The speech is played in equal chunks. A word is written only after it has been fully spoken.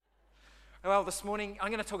Well, this morning I'm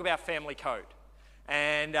going to talk about family code.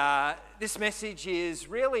 And this message is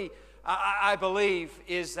really, I believe,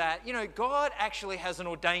 is that, God actually has an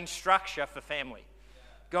ordained structure for family.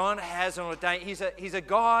 God has an ordained, he's a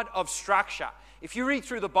God of structure. If you read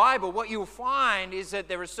through the Bible, what you'll find is that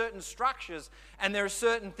there are certain structures and there are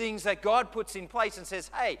certain things that God puts in place and says,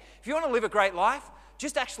 hey, if you want to live a great life,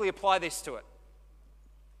 just actually apply this to it.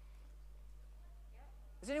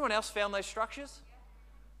 Has anyone else found those structures?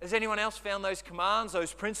 Has anyone else found those commands,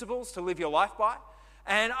 those principles to live your life by?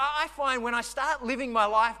 And I find when I start living my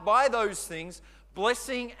life by those things,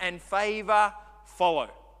 blessing and favor follow.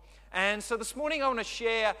 And so this morning I want to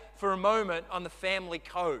share for a moment on the family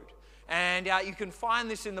code. And you can find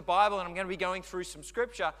this in the Bible, and I'm going to be going through some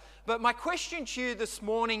scripture. But my question to you this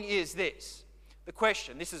morning is this.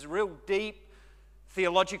 This is a real deep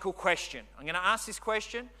theological question. I'm going to ask this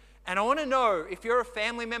question, and I want to know if you're a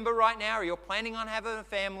family member right now or you're planning on having a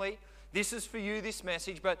family, this is for you, this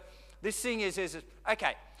message. But this thing is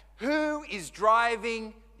okay, who is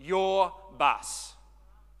driving your bus?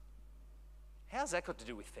 How's that got to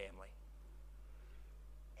do with family?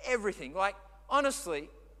 Everything. Like, honestly,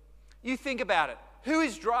 you think about it. Who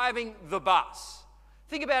is driving the bus?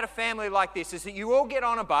 Think about a family like this, is that you all get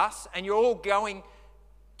on a bus and you're all going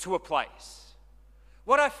to a place.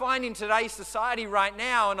 What I find in today's society right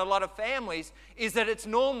now in a lot of families is that it's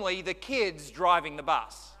normally the kids driving the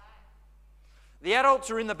bus. The adults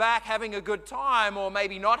are in the back having a good time or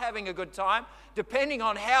maybe not having a good time, depending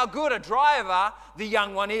on how good a driver the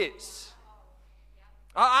young one is.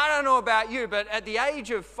 I don't know about you, but at the age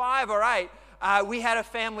of 5 or 8, we had a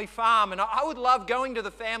family farm, and I would love going to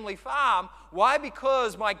the family farm. Why?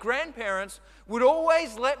 Because my grandparents would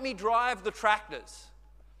always let me drive the tractors.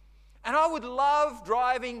 And I would love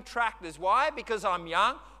driving tractors. Why? Because I'm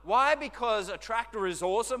young. Why? Because a tractor is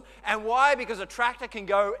awesome. And why? Because a tractor can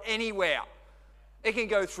go anywhere. It can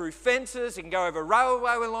go through fences, it can go over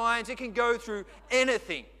railway lines, it can go through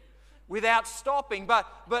anything without stopping. But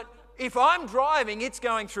if I'm driving, it's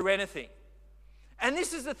going through anything. And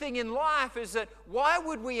this is the thing in life, is that why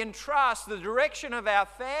would we entrust the direction of our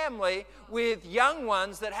family with young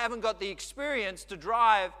ones that haven't got the experience to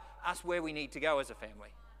drive us where we need to go as a family?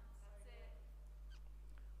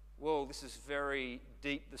 Well, this is very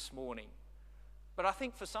deep this morning. But I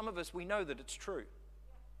think for some of us, we know that it's true.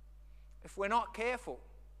 If we're not careful,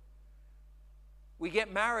 we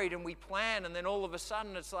get married and we plan, and then all of a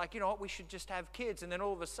sudden it's like, we should just have kids. And then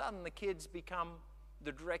all of a sudden the kids become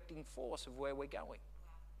the directing force of where we're going.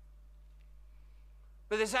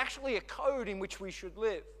 But there's actually a code in which we should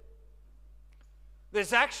live.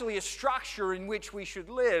 There's actually a structure in which we should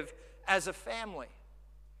live as a family.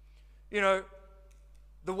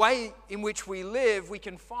 The way in which we live, we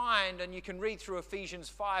can find, and you can read through Ephesians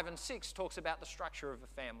 5 and 6, talks about the structure of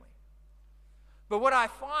a family. But what I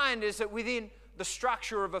find is that within the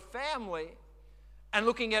structure of a family, and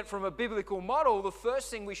looking at it from a biblical model, the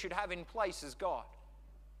first thing we should have in place is God.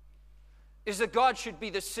 Is that God should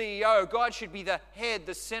be the CEO, God should be the head,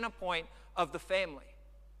 the center point of the family.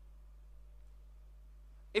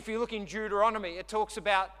 If you look in Deuteronomy, it talks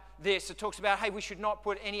about this. It talks about, hey, we should not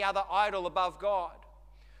put any other idol above God.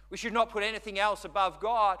 We should not put anything else above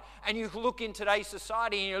God. And you look in today's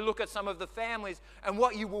society and you look at some of the families, and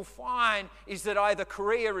what you will find is that either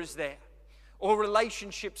career is there, or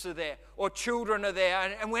relationships are there, or children are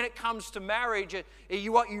there. And when it comes to marriage,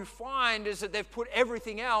 what you find is that they've put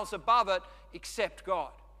everything else above it except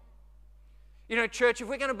God. Church, if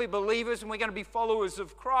we're going to be believers and we're going to be followers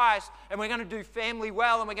of Christ, and we're going to do family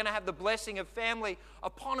well, and we're going to have the blessing of family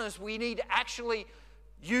upon us, we need to actually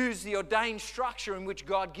use the ordained structure in which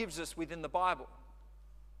God gives us within the Bible.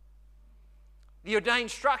 The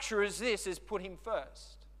ordained structure is put Him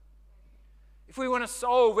first. If we want to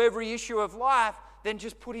solve every issue of life, then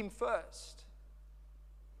just put Him first.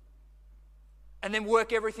 And then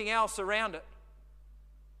work everything else around it.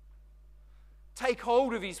 Take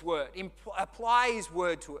hold of His word, apply His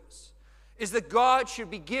word to us. Is that God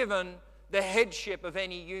should be given the headship of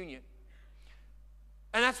any union.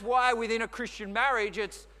 And that's why within a Christian marriage,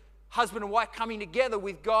 it's husband and wife coming together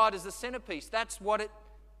with God as the centerpiece. That's what it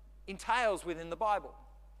entails within the Bible.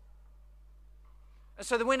 And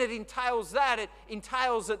so that when it entails that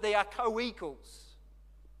they are co-equals.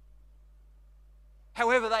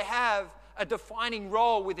 However, they have a defining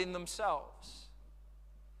role within themselves.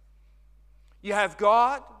 You have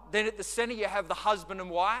God, then at the center you have the husband and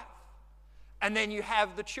wife, and then you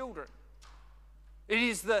have the children. It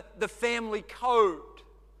is the family code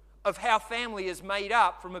of how family is made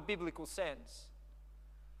up from a biblical sense.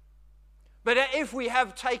 But if we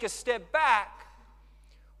take a step back,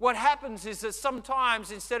 what happens is that sometimes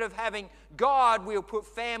instead of having God, we'll put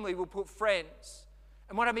family, we'll put friends.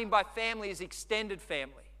 And what I mean by family is extended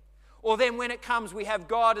family. Or then when it comes, we have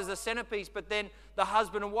God as a centerpiece, but then the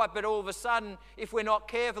husband and wife. But all of a sudden, if we're not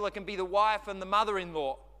careful, it can be the wife and the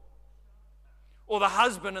mother-in-law. Or the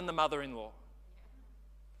husband and the mother-in-law.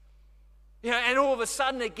 And all of a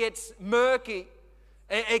sudden it gets murky.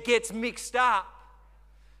 It gets mixed up.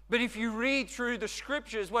 But if you read through the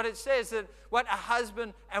scriptures, what it says, that what a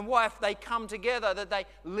husband and wife, they come together, that they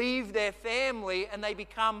leave their family and they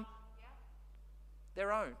become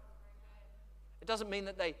their own. It doesn't mean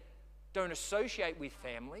that they don't associate with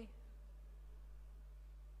family.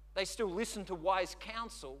 They still listen to wise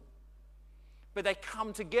counsel, but they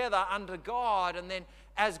come together under God, and then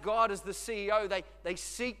as God is the CEO, they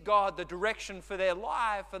seek God, the direction for their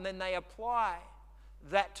life, and then they apply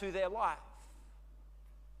that to their life.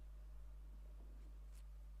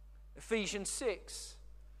 Ephesians 6,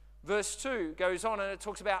 verse 2 goes on, and it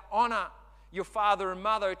talks about honor your father and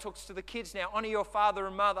mother. It talks to the kids now. Honor your father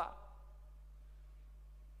and mother,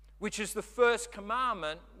 which is the first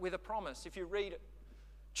commandment with a promise. If you read it,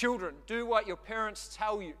 children, do what your parents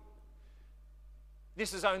tell you.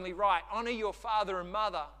 This is only right. Honor your father and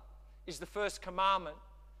mother is the first commandment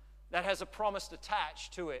that has a promise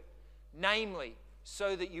attached to it, namely,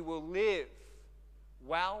 so that you will live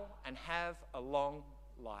well and have a long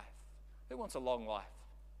life. Who wants a long life?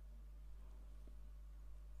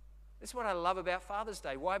 This is what I love about Father's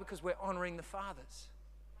Day. Why? Because we're honoring the fathers.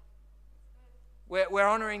 We're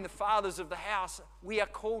honoring the fathers of the house. We are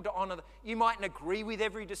called to honor. You mightn't agree with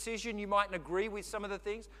every decision. You mightn't agree with some of the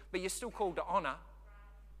things, but you're still called to honor.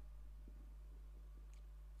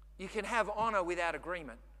 You can have honor without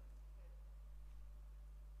agreement.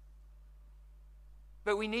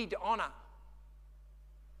 But we need to honor.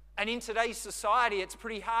 And in today's society, it's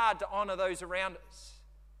pretty hard to honor those around us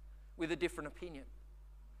with a different opinion.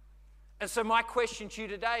 And so my question to you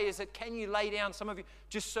today is that can you lay down some of you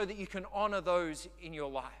just so that you can honor those in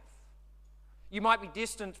your life? You might be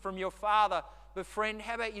distant from your father, but friend,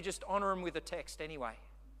 how about you just honor him with a text anyway?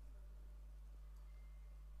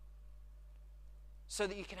 So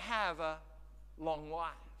that you can have a long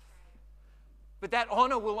life. But that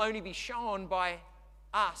honor will only be shown by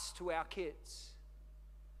us to our kids.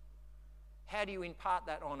 How do you impart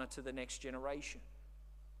that honor to the next generation?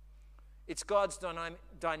 It's God's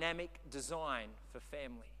dynamic design for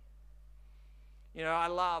family. I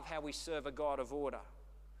love how we serve a God of order.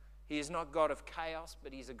 He is not God of chaos,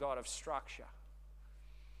 but He's a God of structure.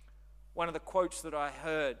 One of the quotes that I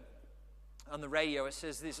heard on the radio, it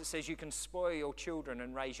says this. It says, you can spoil your children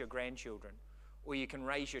and raise your grandchildren, or you can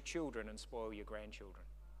raise your children and spoil your grandchildren.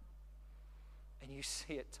 And you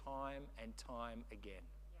see it time and time again.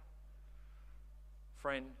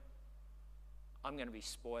 Friend, I'm going to be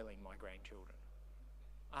spoiling my grandchildren.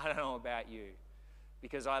 I don't know about you,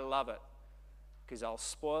 because I love it, because I'll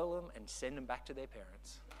spoil them and send them back to their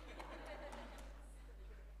parents.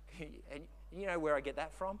 And you know where I get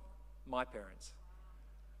that from? My parents.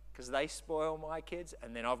 Because they spoil my kids,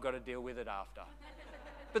 and then I've got to deal with it after.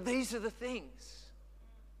 But these are the things.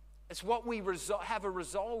 It's what we have a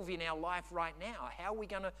resolve in our life right now. How are we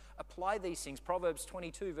going to apply these things? Proverbs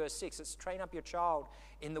 22, verse 6, it's train up your child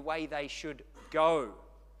in the way they should go.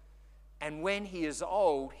 And when he is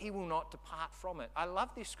old, he will not depart from it. I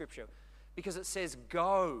love this scripture because it says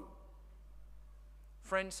go.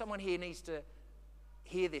 Friend, someone here needs to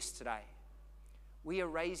hear this today. We are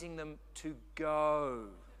raising them to go,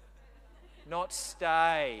 not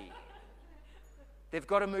stay. They've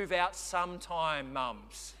got to move out sometime,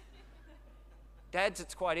 mums. Dads,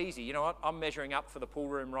 it's quite easy. You know what? I'm measuring up for the pool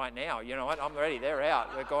room right now. You know what? I'm ready. They're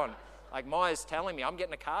out. They're gone. Like Maya's telling me, I'm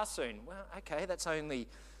getting a car soon. Well, okay, that's only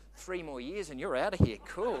 3 more years and you're out of here.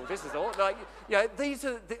 Cool. This is all. These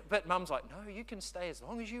are. But Mum's like, no, you can stay as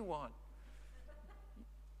long as you want.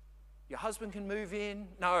 Your husband can move in.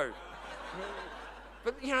 No.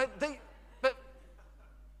 But but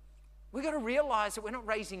we've got to realize that we're not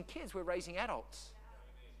raising kids. We're raising adults.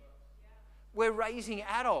 We're raising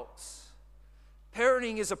adults.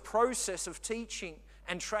 Parenting is a process of teaching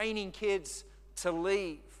and training kids to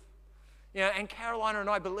leave. And Carolina and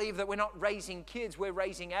I believe that we're not raising kids, we're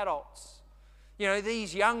raising adults.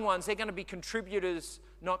 These young ones, they're going to be contributors,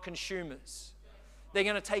 not consumers. They're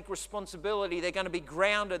going to take responsibility, they're going to be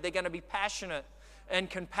grounded, they're going to be passionate and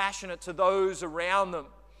compassionate to those around them.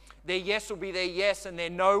 Their yes will be their yes and their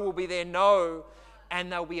no will be their no,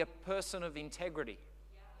 and they'll be a person of integrity.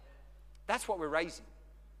 That's what we're raising.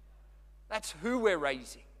 That's who we're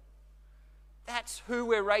raising. That's who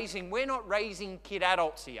we're raising. We're not raising kid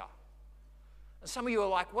adults here. And some of you are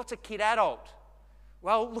like, what's a kid adult?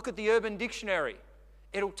 Well, look at the Urban Dictionary.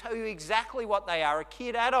 It'll tell you exactly what they are. A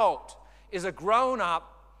kid adult is a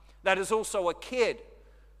grown-up that is also a kid.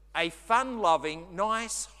 A fun-loving,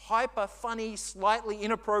 nice, hyper-funny, slightly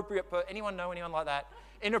inappropriate person. Anyone know anyone like that?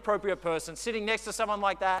 Inappropriate person sitting next to someone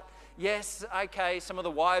like that. Yes, okay. Some of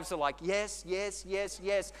the wives are like, yes, yes, yes,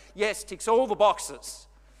 yes, yes, ticks all the boxes.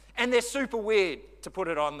 And they're super weird, to put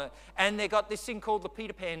it on the... And they've got this thing called the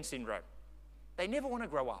Peter Pan syndrome. They never want to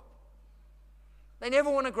grow up. They never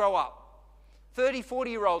want to grow up. 30,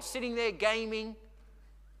 40-year-olds sitting there gaming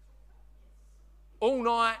all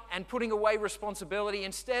night and putting away responsibility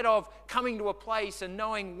instead of coming to a place and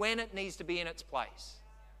knowing when it needs to be in its place.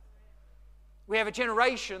 We have a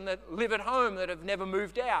generation that live at home that have never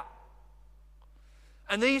moved out.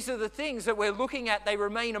 And these are the things that we're looking at. They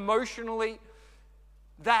remain emotionally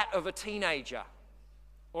that of a teenager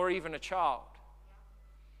or even a child.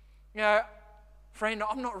 You know, friend,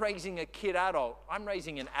 I'm not raising a kid adult. I'm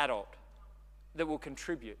raising an adult that will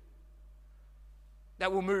contribute, that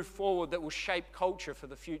will move forward, that will shape culture for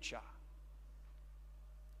the future.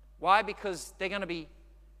 Why? Because they're going to be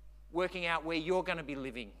working out where you're going to be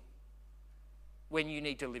living when you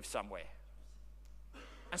need to live somewhere.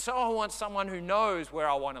 And so I want someone who knows where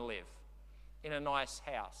I want to live, in a nice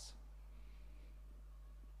house,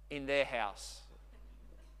 in their house,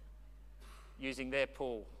 using their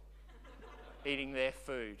pool, eating their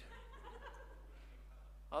food.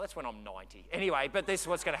 Oh, that's when I'm 90. Anyway, but this is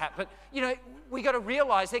what's going to happen. But, you know, we got to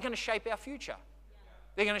realize they're going to shape our future.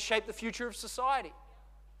 They're going to shape the future of society.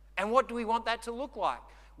 And what do we want that to look like?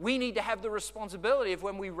 We need to have the responsibility of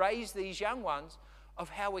when we raise these young ones of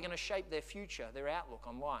how we're going to shape their future, their outlook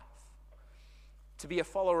on life. To be a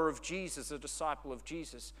follower of Jesus, a disciple of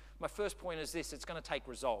Jesus, my first point is this: it's going to take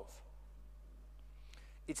resolve.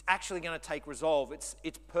 It's actually going to take resolve. It's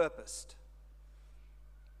purposed.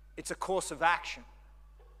 It's a course of action.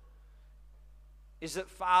 Is that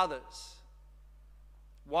fathers,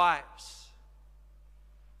 wives,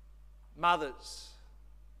 mothers,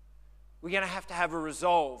 we're going to have a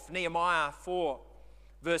resolve. Nehemiah 4,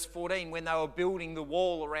 verse 14, when they were building the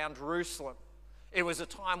wall around Jerusalem, it was a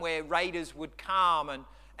time where raiders would come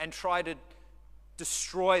and try to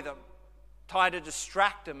destroy them, try to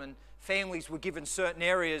distract them, and families were given certain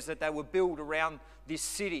areas that they would build around this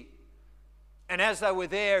city. And as they were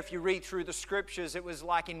there, if you read through the scriptures, it was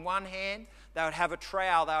like in one hand, they would have a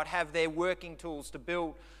trowel, they would have their working tools to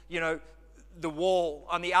build, the wall.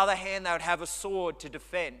 On the other hand, they would have a sword to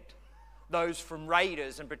defend those from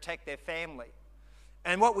raiders and protect their family.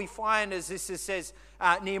 And what we find is this: it says,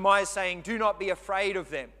 Nehemiah is saying, do not be afraid of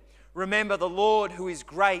them. Remember the Lord who is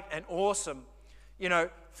great and awesome.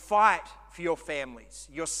 Fight for your families,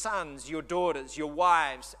 your sons, your daughters, your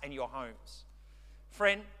wives, and your homes.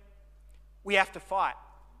 Friend, we have to fight.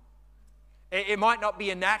 It might not be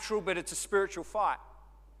a natural, but it's a spiritual fight.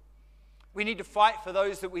 We need to fight for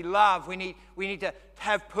those that we love. We need to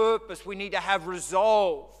have purpose. We need to have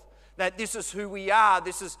resolve that this is who we are.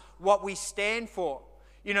 This is what we stand for.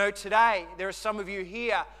 Today, there are some of you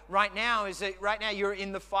here right now you're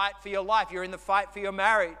in the fight for your life. You're in the fight for your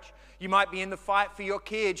marriage. You might be in the fight for your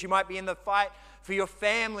kids. You might be in the fight for your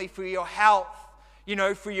family, for your health,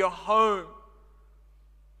 for your home.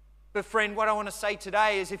 But friend, what I want to say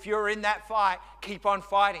today is if you're in that fight, keep on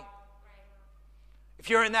fighting. If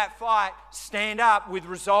you're in that fight, stand up with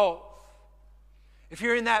resolve. If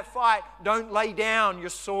you're in that fight, don't lay down your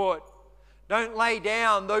sword. Don't lay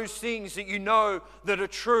down those things that you know that are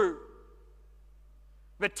true.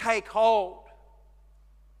 But take hold.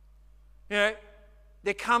 There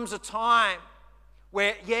comes a time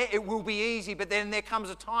where, it will be easy, but then there comes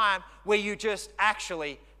a time where you just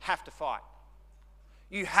actually have to fight.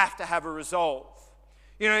 You have to have a resolve.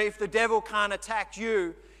 If the devil can't attack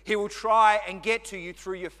you, he will try and get to you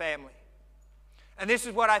through your family. And this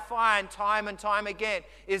is what I find time and time again,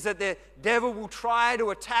 is that the devil will try to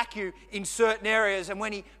attack you in certain areas, and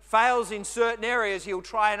when he fails in certain areas, he'll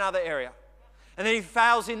try another area. And then if he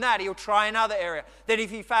fails in that, he'll try another area. Then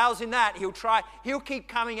if he fails in that, he'll keep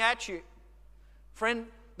coming at you. Friend,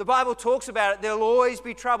 the Bible talks about it. There'll always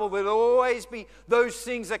be trouble. There'll always be those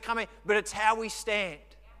things that come in, but it's how we stand.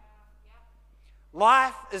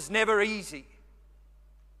 Life is never easy.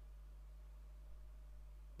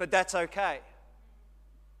 But that's okay.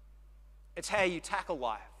 It's how you tackle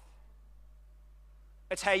life.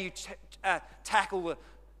 It's how you tackle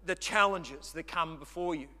the challenges that come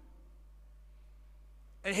before you.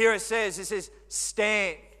 And here it says,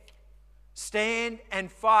 stand. Stand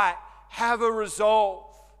and fight. Have a resolve.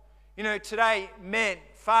 Today, men,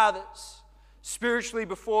 fathers, spiritually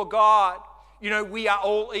before God, we are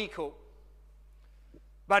all equal.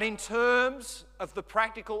 But in terms of the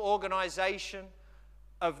practical organization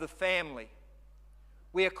of the family,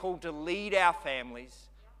 we are called to lead our families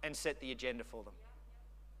and set the agenda for them.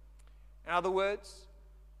 In other words,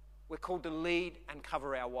 we're called to lead and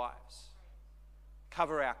cover our wives,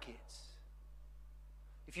 cover our kids.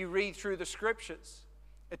 If you read through the scriptures,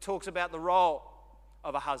 it talks about the role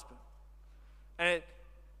of a husband. And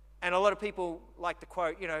a lot of people like to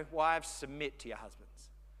quote, wives, submit to your husbands.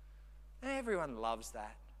 And everyone loves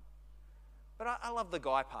that. But I love the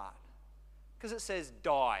guy part, because it says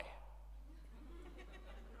die.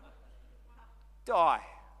 Die.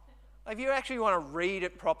 If you actually want to read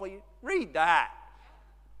it properly, read that.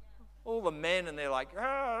 All the men, and they're like,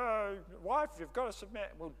 oh, wife, you've got to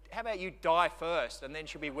submit. Well, how about you die first, and then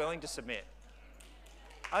she'll be willing to submit?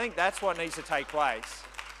 I think that's what needs to take place.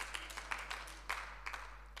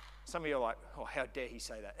 Some of you are like, oh, how dare he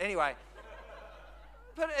say that? Anyway,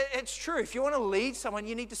 but it's true. If you want to lead someone,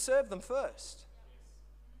 you need to serve them first.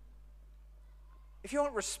 If you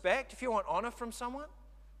want respect, if you want honor from someone,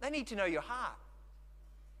 they need to know your heart.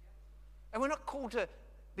 And we're not called to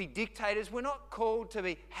be dictators. We're not called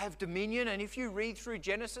to have dominion. And if you read through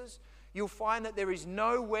Genesis, you'll find that there is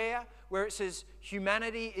nowhere where it says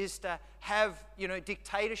humanity is to have,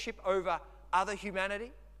 dictatorship over other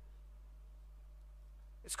humanity.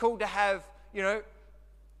 It's called to have,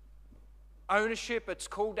 ownership. It's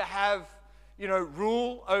called to have,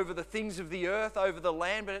 rule over the things of the earth, over the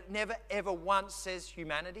land, but it never ever once says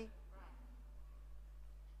humanity.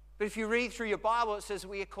 But if you read through your Bible, it says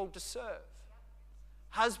we are called to serve.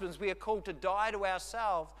 Husbands, we are called to die to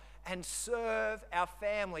ourselves and serve our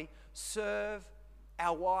family, serve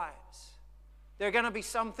our wives. There are going to be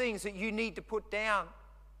some things that you need to put down.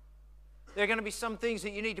 There are going to be some things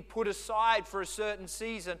that you need to put aside for a certain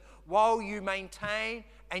season while you maintain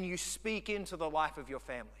and you speak into the life of your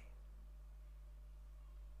family.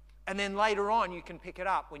 And then later on, you can pick it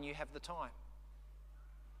up when you have the time.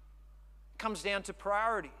 It comes down to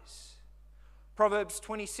priorities. Proverbs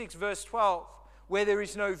 26, verse 12, where there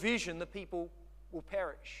is no vision, the people will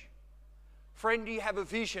perish. Friend, do you have a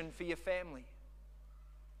vision for your family?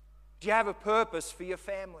 Do you have a purpose for your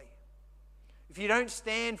family? If you don't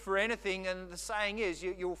stand for anything, and the saying is,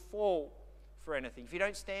 you'll fall for anything. If you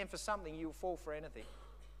don't stand for something, you'll fall for anything.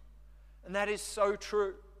 And that is so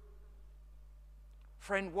true.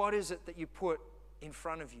 Friend, what is it that you put in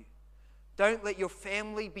front of you? Don't let your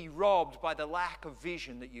family be robbed by the lack of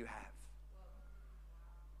vision that you have.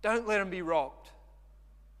 Don't let them be robbed.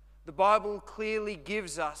 The Bible clearly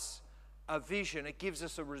gives us a vision. It gives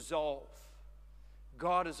us a resolve.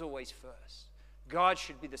 God is always first. God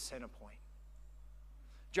should be the center point.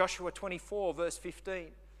 Joshua 24, verse 15,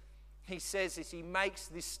 he says this, he makes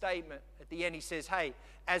this statement at the end. He says, hey,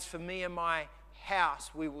 as for me and my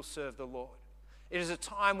house, we will serve the Lord. It is a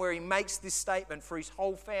time where he makes this statement for his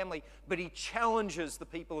whole family, but he challenges the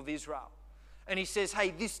people of Israel. And he says,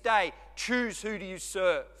 hey, this day, choose who do you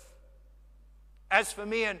serve. As for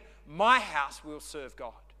me and my house, we'll serve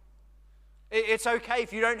God. It's okay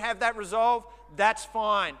if you don't have that resolve, that's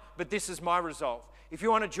fine, but this is my resolve. If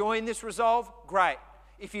you want to join this resolve, great.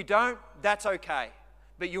 If you don't, that's okay,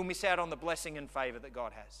 but you'll miss out on the blessing and favor that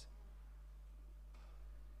God has.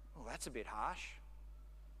 Well, that's a bit harsh.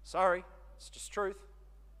 Sorry, it's just truth.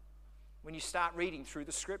 When you start reading through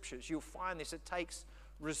the scriptures, you'll find this. It takes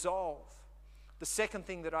resolve. The second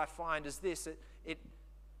thing that I find is this,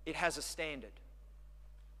 it has a standard.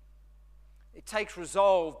 It takes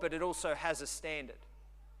resolve, but it also has a standard.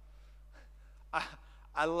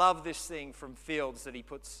 I love this thing from Fields that he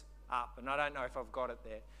puts up, and I don't know if I've got it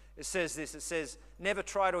there. It says this, it says, never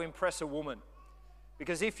try to impress a woman,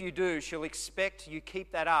 because if you do, she'll expect you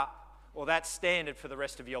keep that up or that standard for the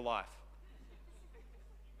rest of your life.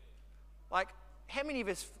 Like, how many of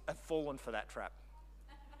us have fallen for that trap?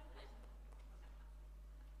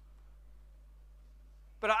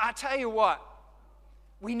 But I tell you what,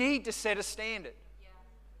 we need to set a standard.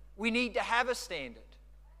 We need to have a standard.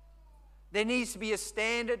 There needs to be a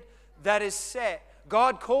standard that is set.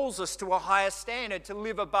 God calls us to a higher standard, to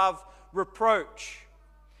live above reproach.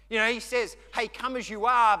 He says, hey, come as you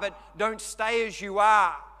are, but don't stay as you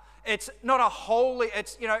are. It's not a holy,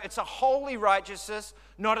 it's a holy righteousness,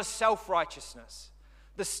 not a self-righteousness.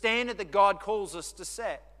 The standard that God calls us to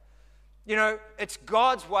set. It's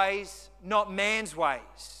God's ways, not man's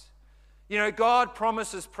ways. God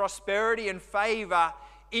promises prosperity and favor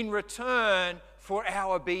in return for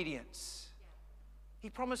our obedience. He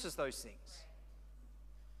promises those things.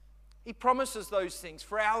 He promises those things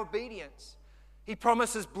for our obedience. He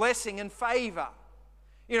promises blessing and favor.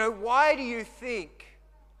 Why do you think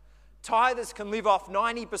tithers can live off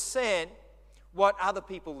 90% what other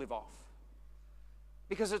people live off?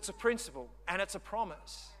 Because it's a principle and it's a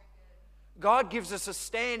promise. God gives us a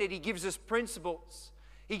standard. He gives us principles.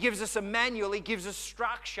 He gives us a manual. He gives us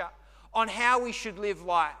structure on how we should live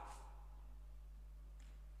life.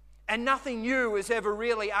 And nothing new is ever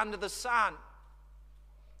really under the sun.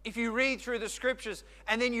 If you read through the scriptures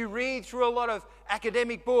and then you read through a lot of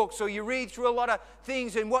academic books or you read through a lot of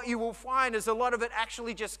things, and what you will find is a lot of it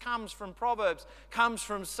actually just comes from Proverbs, comes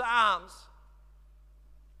from Psalms.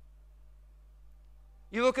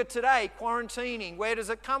 You look at today, quarantining, where does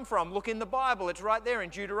it come from? Look in the Bible, it's right there in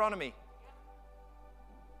Deuteronomy.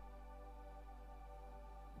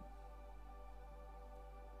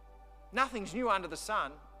 Nothing's new under the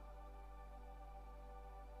sun.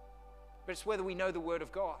 But it's whether we know the Word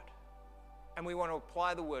of God and we want to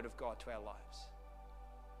apply the Word of God to our lives.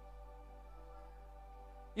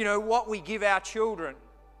 You know, what we give our children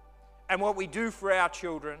and what we do for our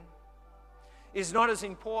children is not as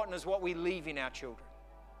important as what we leave in our children.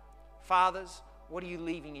 Fathers, what are you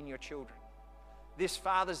leaving in your children? This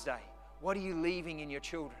Father's Day, what are you leaving in your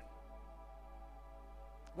children?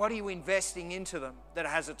 What are you investing into them that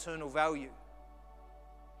has eternal value?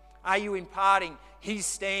 Are you imparting His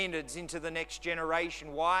standards into the next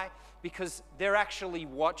generation? Why? Because they're actually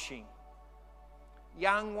watching.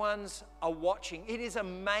 Young ones are watching. It is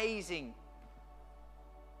amazing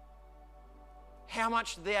how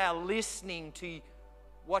much they are listening to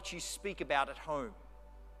what you speak about at home.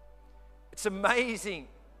 It's amazing.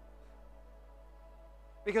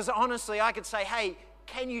 Because honestly, I could say, hey,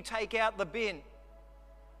 can you take out the bin?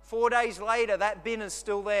 4 days later, that bin is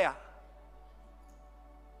still there.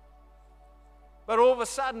 But all of a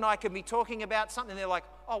sudden, I could be talking about something, they're like,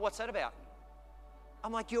 oh, what's that about?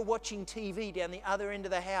 I'm like, you're watching TV down the other end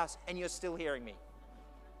of the house and you're still hearing me.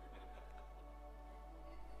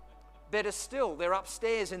 Better still, they're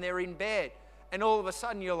upstairs and they're in bed. And all of a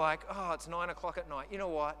sudden, you're like, oh, it's 9 o'clock at night. You know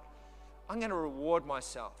what? I'm going to reward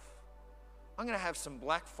myself. I'm going to have some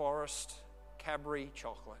Black Forest Cadbury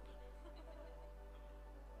chocolate.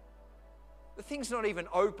 The thing's not even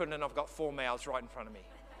open and I've got 4 mouths right in front of me.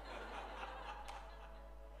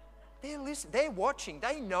 They're listening, they're watching,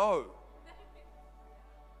 they know.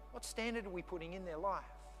 What standard are we putting in their life?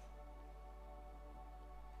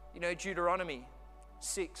 You know, Deuteronomy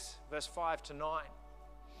 6, verse 5 to 9.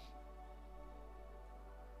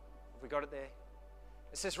 Have we got it there?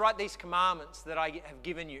 It says, write these commandments that I have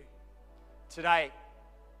given you today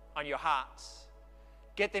on your hearts.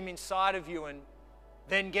 Get them inside of you and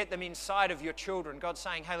then get them inside of your children. God's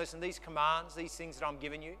saying, hey, listen, these commands, these things that I'm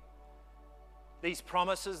giving you, these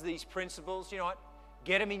promises, these principles, you know what?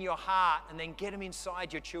 Get them in your heart and then get them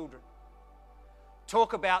inside your children.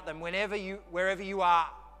 Talk about them wherever you are,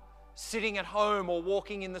 sitting at home or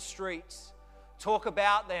walking in the streets. Talk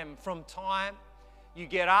about them from time you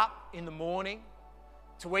get up in the morning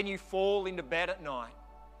to when you fall into bed at night.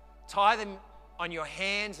 Tie them on your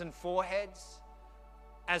hands and foreheads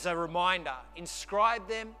as a reminder. Inscribe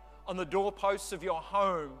them on the doorposts of your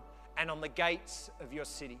home and on the gates of your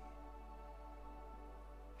city.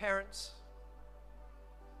 Parents,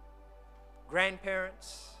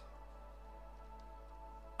 grandparents,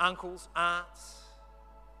 uncles, aunts,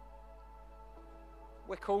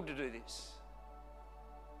 we're called to do this.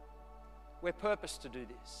 We're purposed to do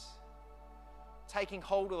this. Taking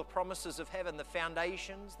hold of the promises of heaven, the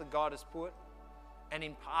foundations that God has put, and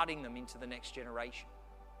imparting them into the next generation.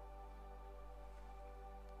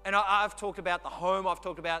 And I've talked about the home, I've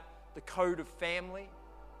talked about the code of family,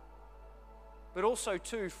 but also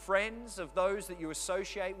too, friends of those that you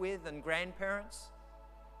associate with and grandparents.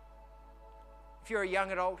 If you're a young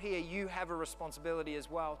adult here, you have a responsibility as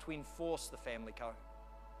well to enforce the family code,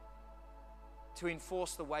 to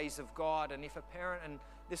enforce the ways of God. And if a parent, and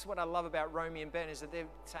this is what I love about Romy and Ben, is that they're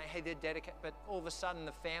saying, hey, they're dedicated, but all of a sudden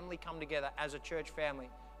the family come together as a church family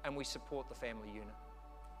and we support the family unit.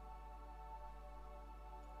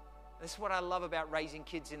 This is what I love about raising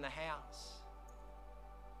kids in the house.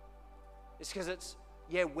 It's because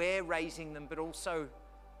we're raising them, but also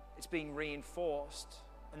it's being reinforced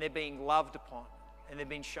and they're being loved upon and they're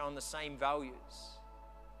being shown the same values.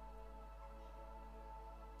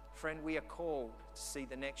 Friend, we are called to see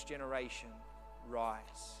the next generation rise.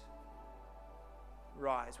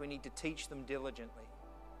 Rise. We need to teach them diligently.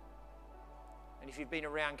 And if you've been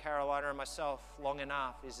around Carolina and myself long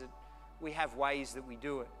enough, is that we have ways that we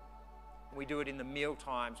do it. We do it in the meal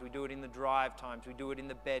times, we do it in the drive times, we do it in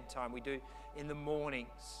the bedtime, we do it in the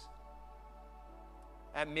mornings.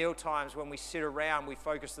 At meal times, when we sit around, we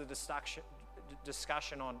focus the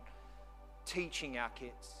discussion on teaching our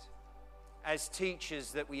kids. As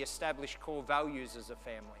teachers, that we establish core values as a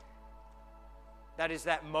family. That is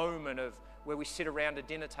that moment of where we sit around a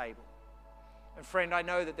dinner table. And friend, I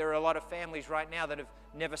know that there are a lot of families right now that have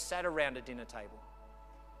never sat around a dinner table.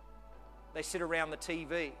 They sit around the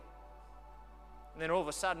TV. And then all of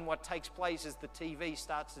a sudden what takes place is the TV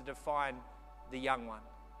starts to define the young one.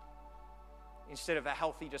 Instead of a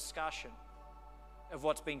healthy discussion of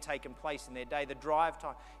what's been taking place in their day. The drive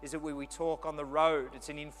time is that where we talk on the road. It's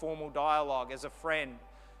an informal dialogue as a friend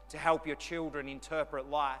to help your children interpret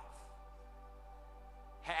life.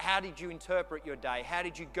 How did you interpret your day? How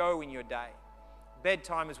did you go in your day?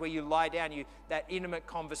 Bedtime is where you lie down, that intimate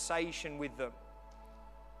conversation with them.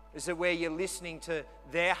 Is it where you're listening to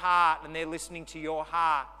their heart and they're listening to your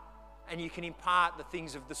heart, and you can impart the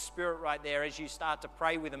things of the Spirit right there as you start to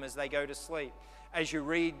pray with them as they go to sleep. As you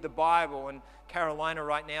read the Bible, and Carolina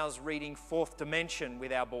right now is reading Fourth Dimension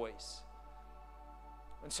with our boys.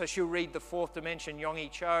 And so she'll read the Fourth Dimension,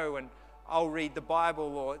 Yonggi Cho, and I'll read the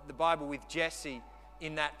Bible, or the Bible with Jesse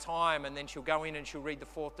in that time, and then she'll go in and she'll read the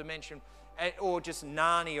Fourth Dimension, or just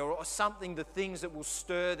Narnia, or something, the things that will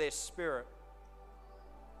stir their spirit.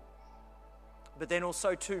 But then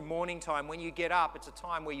also too, morning time, when you get up, it's a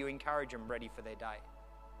time where you encourage them ready for their day.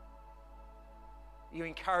 You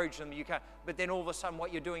encourage them, but then all of a sudden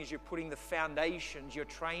what you're doing is you're putting the foundations, you're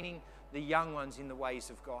training the young ones in the ways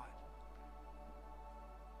of God.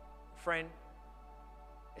 Friend,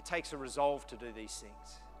 it takes a resolve to do these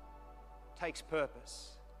things. It takes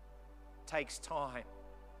purpose. It takes time.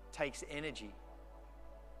 It takes energy.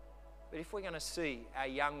 But if we're going to see our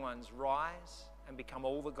young ones rise and become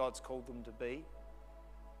all that God's called them to be,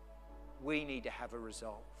 we need to have a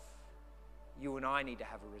resolve. You and I need to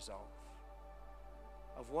have a resolve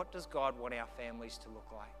of what does God want our families to look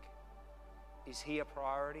like. Is He a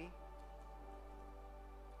priority?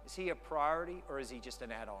 Is He a priority, or is He just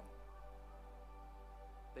an add-on?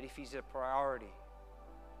 But if He's a priority,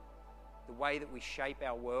 the way that we shape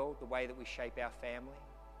our world, the way that we shape our family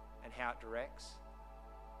and how it directs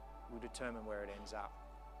will determine where it ends up.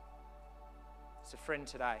 So friend,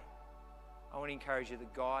 today, I want to encourage you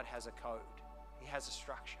that God has a code. He has a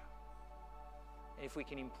structure. And if we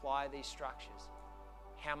can imply these structures,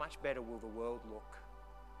 how much better will the world look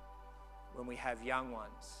when we have young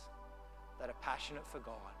ones that are passionate for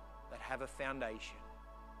God, that have a foundation,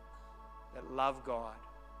 that love God,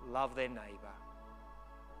 love their neighbour,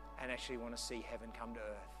 and actually want to see heaven come to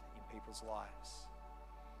earth in people's lives.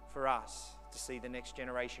 For us to see the next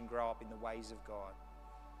generation grow up in the ways of God,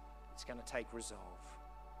 it's going to take resolve.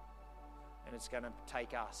 And it's going to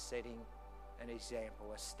take us setting an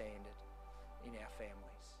example, a standard in our family.